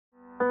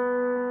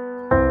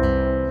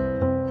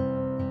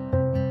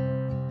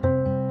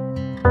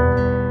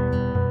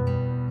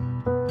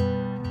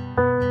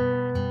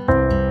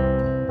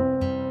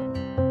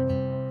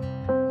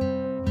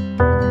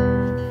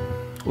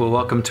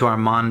welcome to our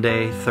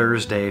Maundy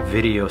Thursday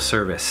video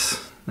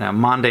service. Now,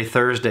 Maundy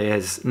Thursday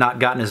has not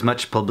gotten as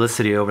much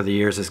publicity over the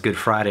years as Good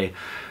Friday,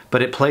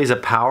 but it plays a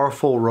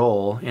powerful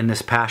role in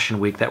this Passion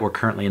Week that we're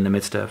currently in the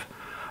midst of.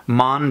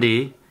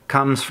 Maundy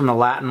comes from the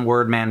Latin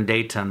word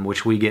mandatum,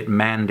 which we get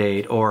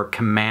mandate or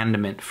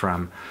commandment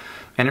from.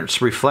 And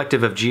it's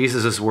reflective of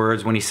Jesus'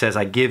 words when he says,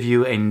 "I give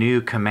you a new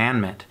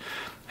commandment"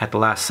 at the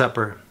Last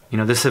Supper. You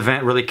know, this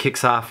event really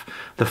kicks off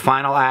the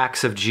final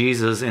acts of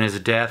Jesus in his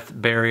death,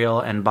 burial,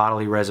 and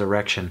bodily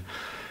resurrection.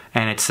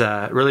 And it's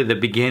really the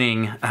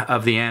beginning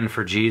of the end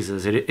for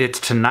Jesus. It's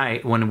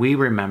tonight when we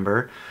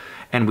remember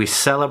and we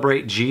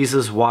celebrate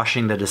Jesus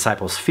washing the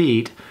disciples'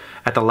 feet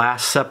at the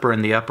Last Supper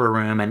in the upper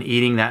room and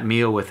eating that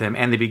meal with him,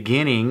 and the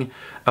beginning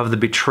of the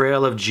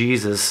betrayal of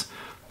Jesus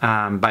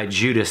by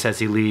Judas as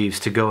he leaves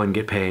to go and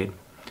get paid.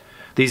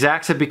 These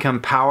acts have become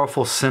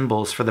powerful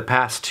symbols for the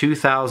past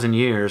 2,000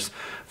 years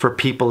for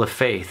people of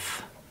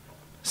faith.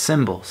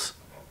 Symbols.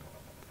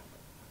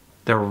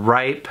 They're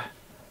ripe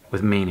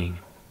with meaning.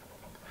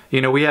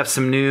 You know, we have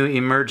some new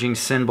emerging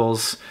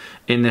symbols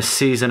in this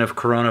season of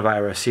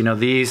coronavirus. You know,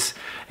 these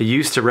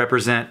used to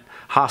represent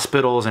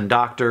hospitals and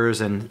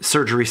doctors and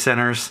surgery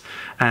centers,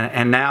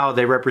 and now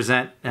they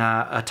represent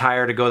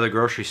attire to go to the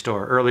grocery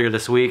store. Earlier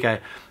this week, I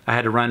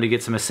had to run to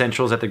get some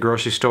essentials at the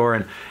grocery store,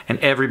 and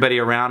everybody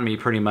around me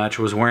pretty much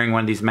was wearing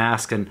one of these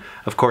masks, and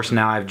of course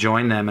now I've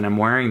joined them and I'm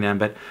wearing them,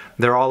 but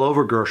they're all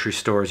over grocery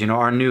stores. You know,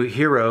 our new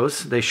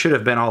heroes, they should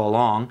have been all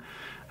along,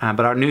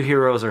 but our new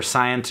heroes are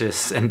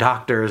scientists and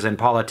doctors and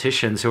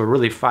politicians who are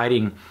really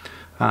fighting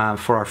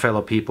for our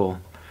fellow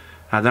people.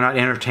 They're not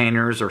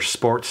entertainers or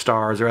sports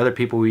stars or other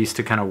people we used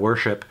to kind of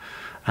worship,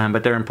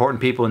 but they're important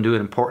people and doing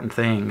important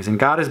things. And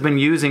God has been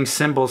using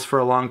symbols for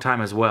a long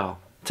time as well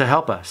to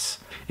help us.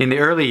 In the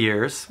early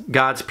years,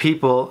 God's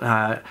people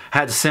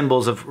had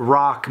symbols of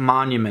rock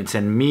monuments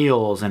and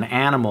meals and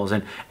animals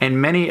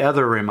and many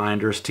other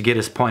reminders to get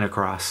his point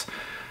across.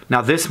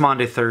 Now this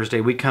Maundy Thursday,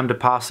 we come to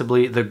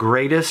possibly the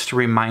greatest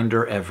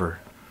reminder ever.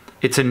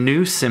 It's a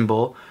new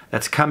symbol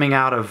that's coming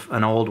out of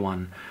an old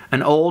one.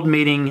 An old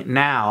meaning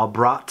now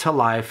brought to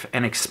life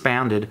and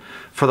expanded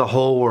for the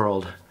whole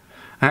world.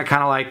 And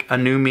kind of like a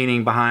new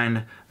meaning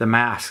behind the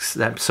masks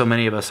that so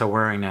many of us are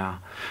wearing now.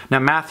 Now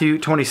Matthew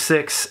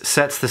 26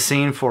 sets the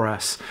scene for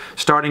us.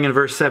 Starting in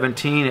verse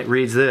 17, it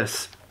reads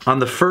this: "On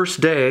the first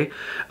day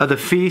of the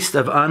feast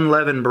of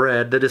unleavened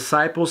bread, the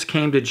disciples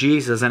came to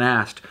Jesus and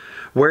asked,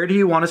 'Where do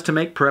you want us to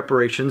make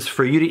preparations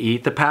for you to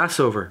eat the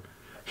Passover?'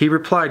 He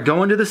replied,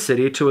 'Go into the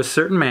city to a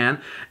certain man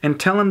and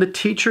tell him the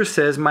teacher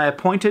says, my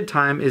appointed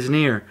time is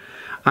near.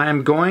 I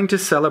am going to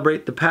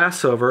celebrate the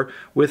Passover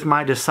with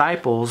my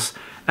disciples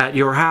at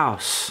your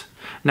house.'"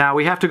 Now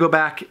we have to go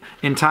back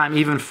in time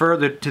even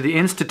further to the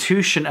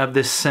institution of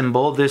this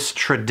symbol, this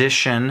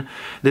tradition,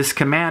 this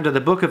command of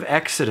the book of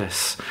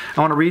Exodus.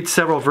 I want to read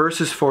several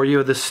verses for you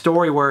of the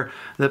story where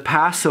the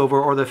Passover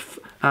or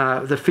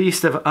the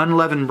Feast of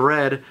Unleavened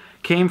Bread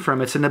came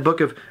from. It's in the book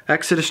of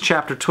Exodus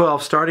chapter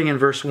 12, starting in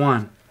verse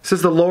 1. It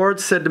says, "The Lord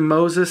said to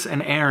Moses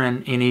and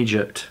Aaron in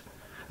Egypt,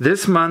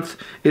 'This month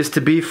is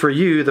to be for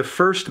you the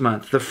first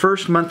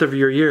month of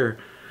your year.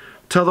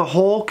 Tell the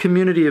whole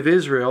community of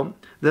Israel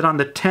that on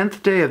the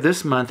 10th day of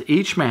this month,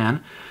 each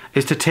man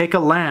is to take a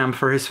lamb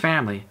for his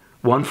family,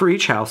 one for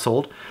each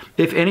household.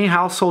 If any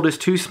household is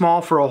too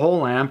small for a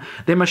whole lamb,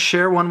 they must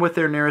share one with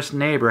their nearest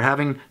neighbor,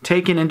 having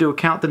taken into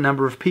account the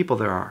number of people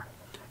there are.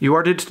 You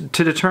are to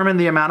determine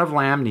the amount of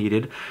lamb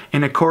needed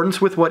in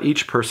accordance with what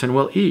each person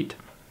will eat.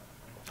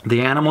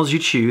 The animals you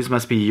choose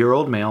must be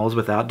year-old males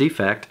without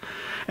defect,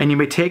 and you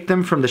may take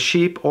them from the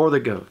sheep or the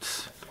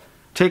goats.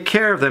 Take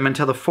care of them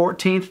until the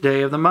 14th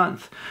day of the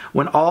month,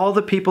 when all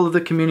the people of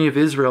the community of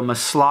Israel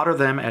must slaughter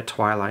them at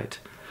twilight.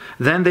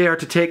 Then they are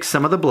to take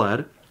some of the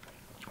blood,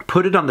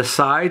 put it on the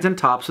sides and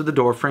tops of the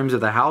doorframes of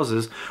the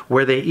houses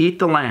where they eat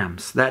the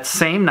lambs. That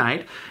same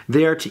night,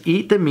 they are to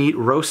eat the meat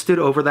roasted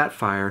over that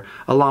fire,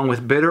 along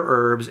with bitter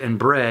herbs and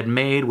bread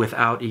made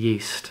without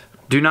yeast.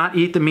 Do not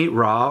eat the meat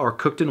raw or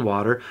cooked in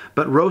water,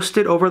 but roast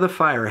it over the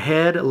fire,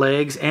 head,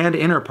 legs, and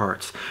inner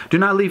parts. Do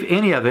not leave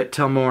any of it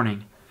till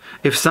morning.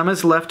 If some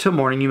is left till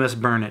morning, you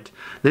must burn it.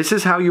 This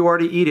is how you are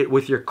to eat it,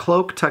 with your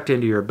cloak tucked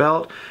into your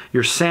belt,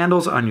 your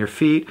sandals on your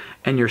feet,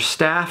 and your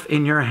staff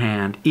in your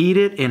hand. Eat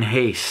it in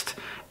haste.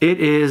 It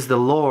is the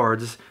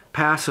Lord's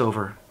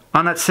Passover.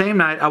 On that same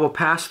night I will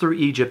pass through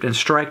Egypt and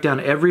strike down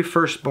every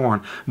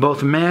firstborn,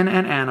 both men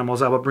and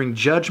animals. I will bring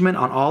judgment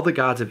on all the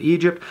gods of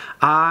Egypt.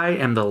 I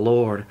am the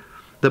Lord.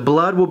 The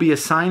blood will be a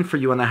sign for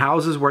you on the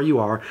houses where you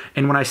are,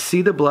 and when I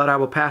see the blood I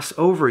will pass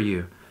over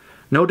you.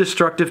 No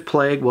destructive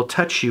plague will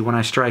touch you when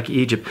I strike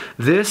Egypt.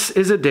 This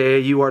is a day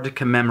you are to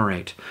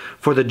commemorate.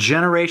 For the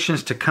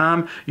generations to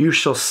come you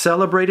shall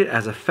celebrate it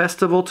as a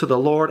festival to the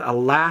Lord, a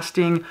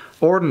lasting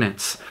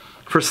ordinance.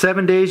 For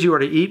 7 days you are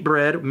to eat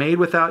bread made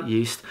without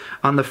yeast.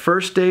 On the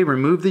first day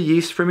remove the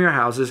yeast from your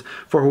houses,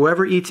 for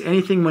whoever eats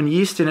anything with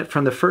yeast in it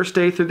from the first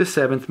day through the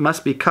 7th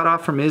must be cut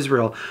off from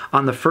Israel.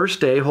 On the first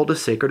day hold a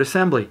sacred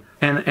assembly,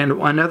 and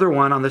another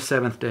one on the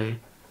 7th day.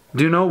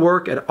 Do no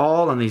work at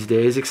all on these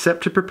days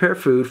except to prepare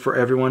food for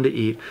everyone to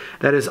eat.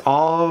 That is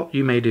all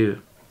you may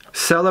do.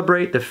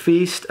 Celebrate the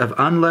feast of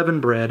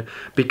unleavened bread,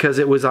 because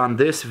it was on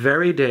this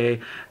very day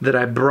that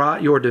I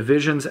brought your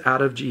divisions out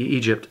of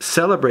Egypt.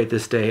 Celebrate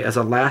this day as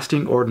a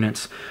lasting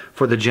ordinance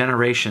for the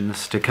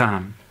generations to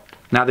come.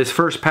 Now, this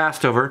first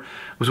Passover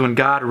was when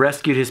God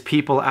rescued his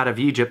people out of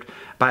Egypt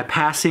by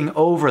passing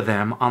over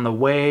them on the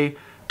way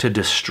to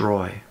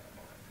destroy.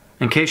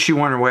 In case you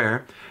weren't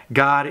aware,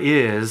 God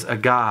is a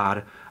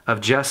God of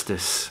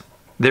justice.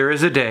 There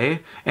is a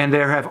day, and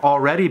there have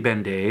already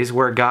been days,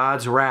 where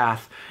God's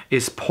wrath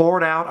is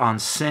poured out on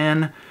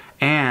sin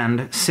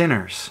and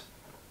sinners.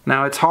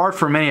 Now, it's hard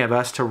for many of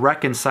us to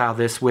reconcile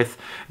this with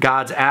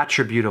God's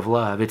attribute of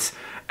love. It's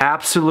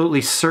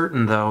absolutely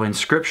certain, though, in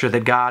Scripture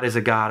that God is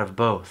a God of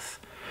both.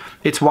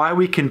 It's why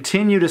we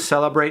continue to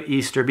celebrate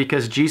Easter,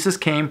 because Jesus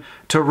came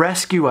to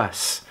rescue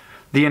us,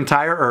 the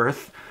entire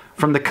earth,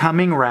 from the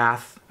coming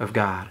wrath of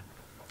God.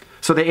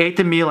 So they ate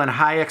the meal in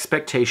high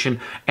expectation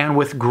and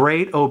with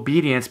great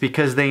obedience,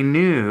 because they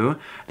knew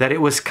that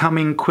it was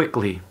coming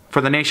quickly.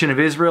 For the nation of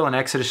Israel in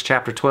Exodus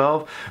chapter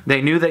 12,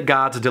 they knew that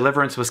God's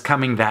deliverance was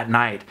coming that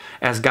night,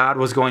 as God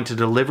was going to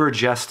deliver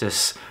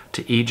justice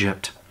to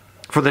Egypt.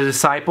 For the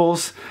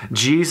disciples,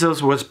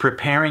 Jesus was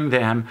preparing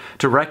them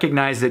to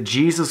recognize that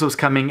Jesus was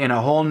coming in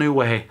a whole new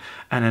way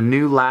and a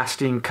new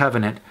lasting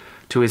covenant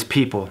to his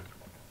people.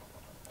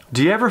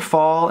 Do you ever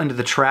fall into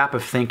the trap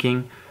of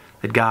thinking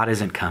that God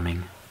isn't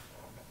coming?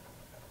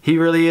 He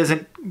really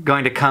isn't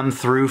going to come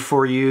through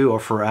for you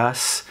or for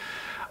us.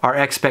 Our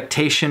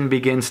expectation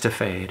begins to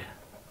fade.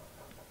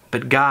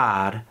 But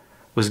God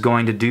was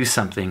going to do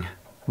something,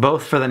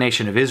 both for the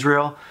nation of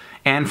Israel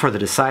and for the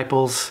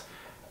disciples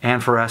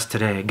and for us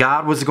today.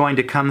 God was going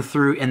to come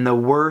through in the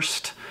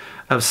worst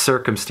of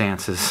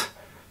circumstances.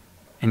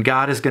 And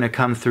God is going to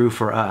come through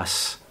for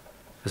us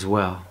as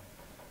well.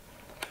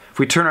 If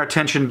we turn our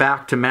attention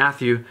back to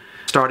Matthew,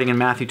 starting in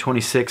Matthew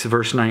 26,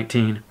 verse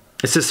 19.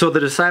 It says, "So the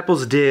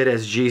disciples did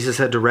as Jesus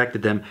had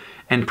directed them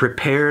and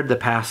prepared the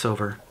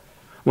Passover.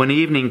 When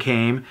evening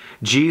came,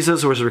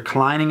 Jesus was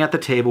reclining at the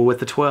table with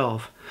the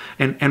 12.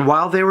 And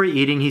while they were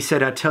eating, he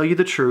said, I tell you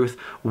the truth,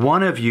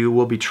 one of you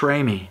will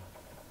betray me.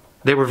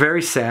 They were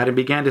very sad and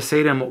began to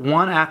say to him,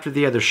 one after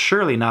the other,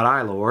 Surely not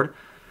I, Lord.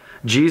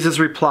 Jesus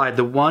replied,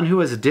 The one who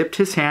has dipped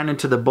his hand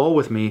into the bowl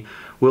with me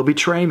will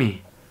betray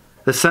me.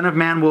 The Son of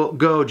Man will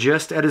go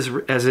just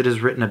as it is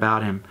written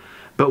about him.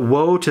 But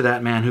woe to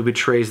that man who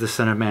betrays the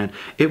Son of Man.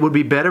 It would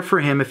be better for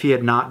him if he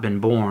had not been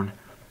born."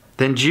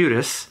 Then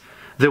Judas,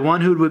 the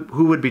one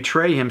who would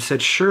betray him,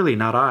 said, Surely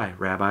not I,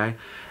 Rabbi.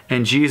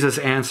 And Jesus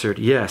answered,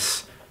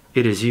 Yes,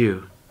 it is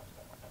you.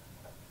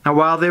 Now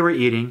while they were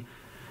eating,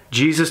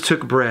 Jesus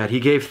took bread. He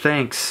gave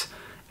thanks,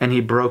 and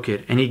he broke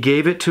it. And he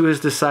gave it to his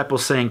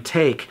disciples, saying,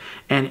 Take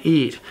and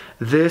eat.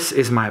 This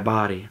is my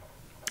body.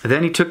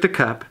 Then he took the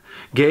cup,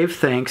 gave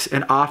thanks,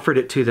 and offered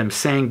it to them,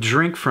 saying,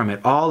 Drink from it,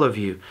 all of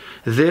you.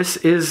 This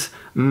is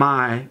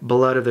my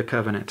blood of the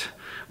covenant,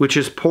 which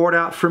is poured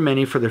out for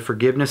many for the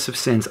forgiveness of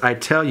sins. I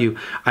tell you,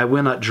 I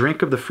will not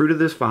drink of the fruit of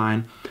this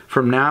vine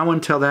from now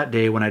until that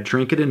day when I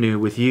drink it anew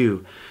with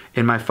you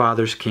in my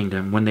Father's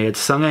kingdom. When they had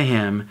sung a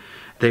hymn,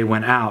 they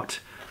went out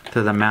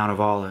to the Mount of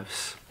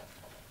Olives.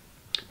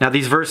 Now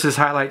these verses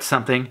highlight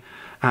something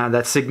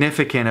that's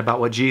significant about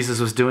what Jesus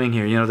was doing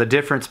here. You know, the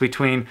difference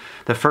between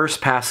the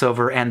first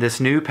Passover and this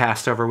new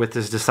Passover with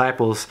his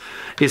disciples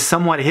is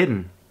somewhat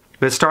hidden.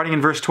 But starting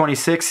in verse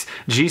 26,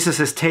 Jesus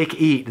says, Take,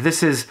 eat.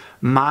 This is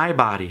my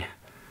body.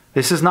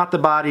 This is not the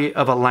body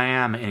of a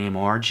lamb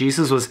anymore.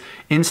 Jesus was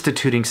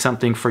instituting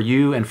something for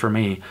you and for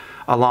me,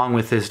 along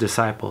with his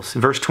disciples.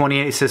 In verse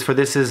 28, it says, For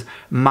this is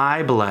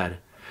my blood.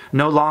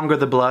 No longer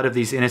the blood of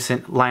these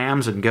innocent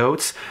lambs and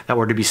goats that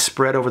were to be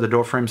spread over the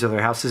doorframes of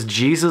their houses.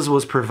 Jesus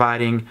was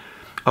providing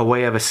a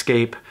way of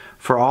escape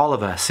for all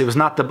of us. It was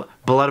not the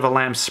blood of a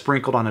lamb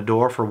sprinkled on a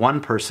door for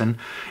one person.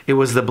 It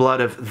was the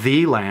blood of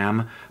the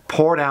Lamb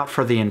poured out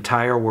for the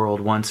entire world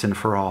once and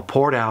for all.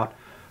 Poured out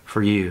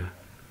for you.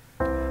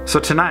 So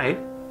tonight,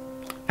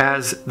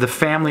 as the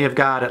family of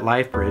God at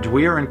LifeBridge,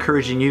 we are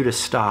encouraging you to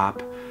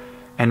stop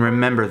and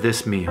remember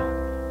this meal.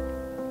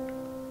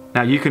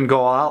 Now you can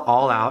go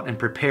all out and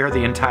prepare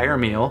the entire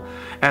meal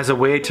as a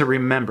way to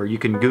remember. You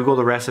can Google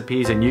the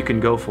recipes and you can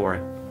go for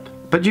it.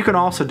 But you can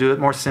also do it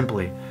more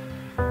simply.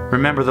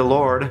 Remember, the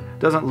Lord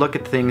doesn't look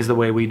at things the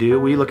way we do.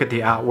 We look at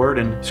the outward,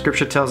 and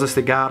Scripture tells us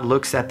that God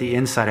looks at the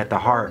inside, at the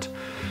heart.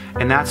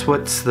 And that's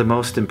what's the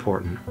most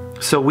important.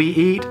 So we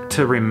eat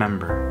to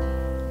remember.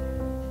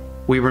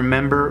 We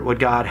remember what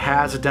God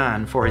has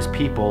done for his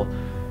people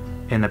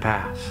in the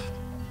past.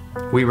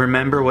 We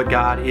remember what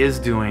God is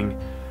doing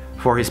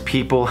for his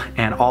people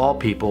and all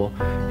people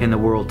in the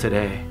world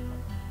today.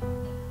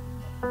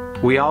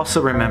 We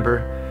also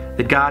remember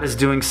that God is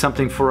doing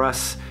something for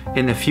us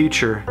in the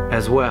future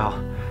as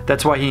well.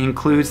 That's why he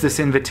includes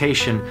this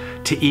invitation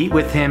to eat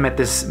with him at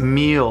this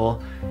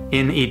meal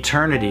in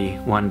eternity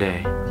one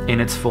day, in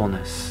its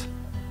fullness.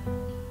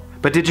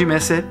 But did you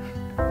miss it?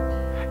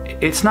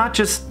 It's not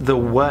just the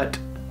what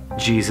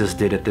Jesus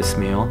did at this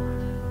meal.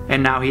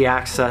 And now he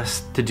asks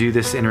us to do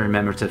this in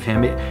remembrance of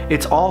him.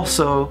 It's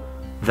also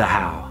the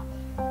how.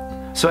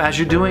 So as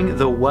you're doing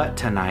the what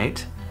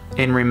tonight,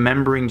 in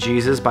remembering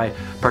Jesus by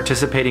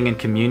participating in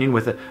communion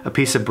with a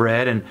piece of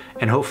bread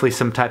and hopefully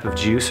some type of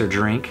juice or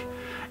drink,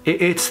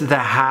 it's the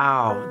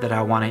how that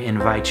I want to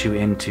invite you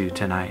into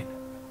tonight.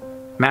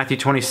 Matthew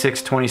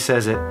 26:20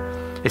 says it.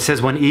 It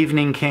says, when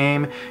evening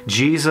came,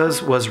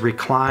 Jesus was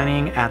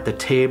reclining at the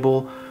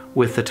table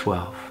with the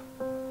 12.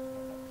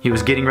 He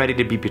was getting ready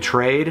to be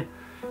betrayed.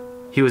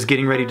 He was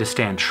getting ready to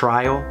stand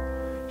trial.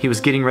 He was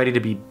getting ready to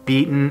be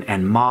beaten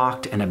and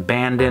mocked and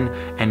abandoned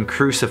and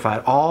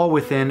crucified, all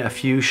within a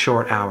few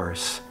short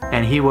hours.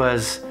 And he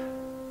was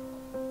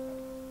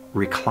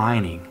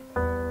reclining.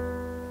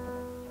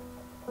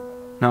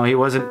 No, he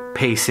wasn't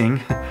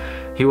pacing.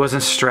 He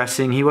wasn't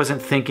stressing. He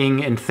wasn't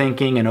thinking and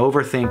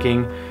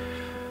overthinking.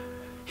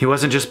 He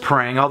wasn't just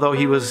praying, although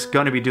he was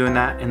going to be doing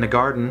that in the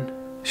garden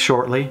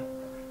shortly.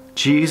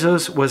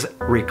 Jesus was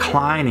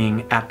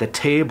reclining at the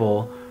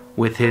table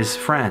with his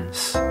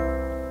friends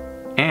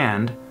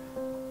and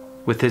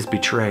with his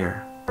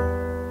betrayer.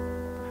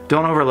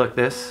 Don't overlook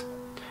this.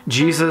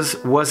 Jesus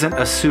wasn't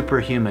a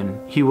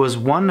superhuman. He was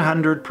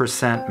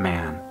 100%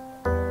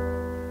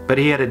 man. But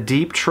he had a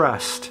deep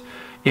trust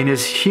in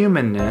his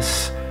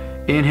humanness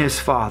in his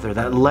Father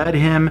that led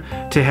him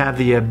to have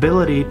the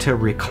ability to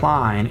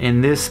recline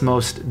in this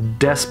most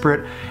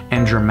desperate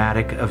and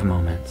dramatic of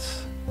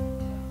moments.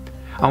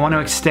 I want to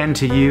extend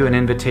to you an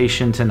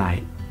invitation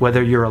tonight,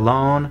 whether you're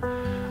alone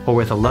or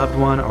with a loved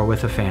one or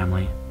with a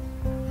family.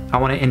 I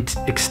want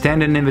to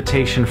extend an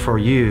invitation for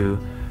you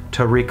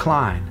to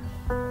recline.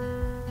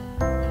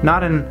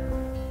 Not in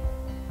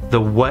the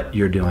what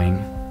you're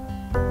doing,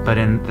 but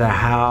in the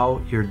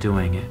how you're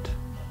doing it.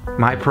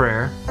 My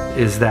prayer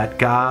is that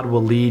God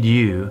will lead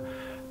you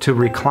to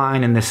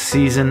recline in this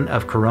season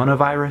of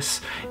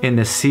coronavirus, in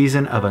this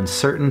season of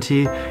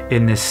uncertainty,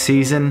 in this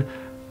season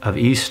of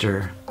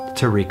Easter,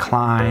 to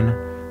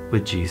recline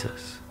with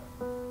Jesus.